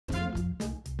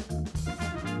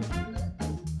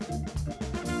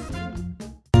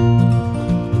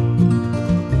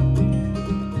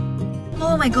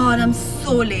my god, I'm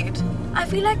so late. I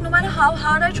feel like no matter how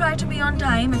hard I try to be on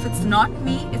time, if it's not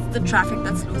me, it's the traffic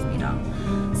that slows me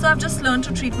down. So I've just learned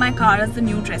to treat my car as the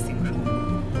new dressing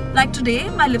room. Like today,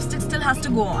 my lipstick still has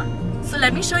to go on. So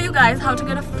let me show you guys how to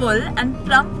get a full and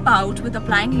plump pout with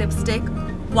applying lipstick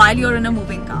while you're in a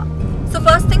moving car. So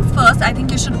first things first, I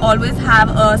think you should always have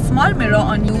a small mirror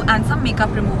on you and some makeup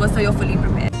remover so you're fully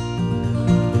prepared.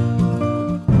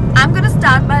 I'm going to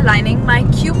start by lining my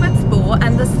cupid's bow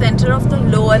and the center of the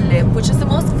lower lip, which is the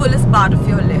most fullest part of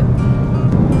your lip.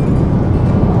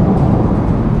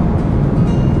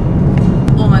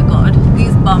 Oh my god,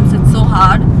 these bumps, it's so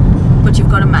hard, but you've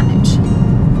got to manage.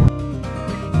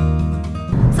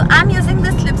 So I'm using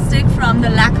this lipstick from the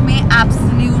Lakme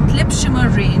Absolute Lip Shimmer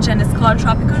range and it's called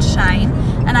Tropical Shine,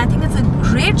 and I think it's a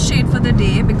great shade for the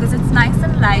day because it's nice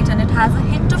and light and it has a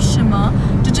hint of shimmer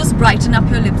to just brighten up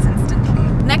your lips instantly.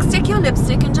 Next, take your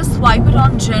lipstick and just swipe it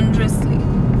on generously.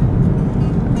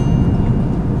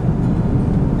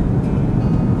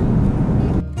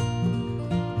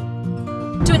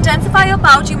 To intensify your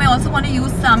pout, you may also want to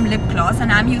use some lip gloss,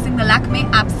 and I'm using the Lakme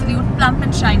Absolute Plump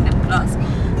and Shine lip gloss.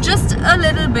 Just a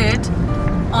little bit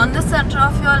on the center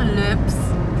of your lips.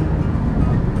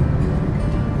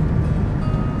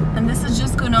 And this is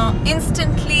just gonna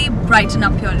instantly brighten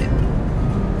up your lip.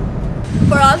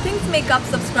 For all things makeup,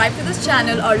 subscribe to this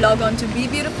channel or log on to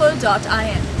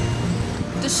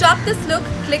bebeautiful.in. To shop this look,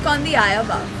 click on the eye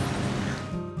above.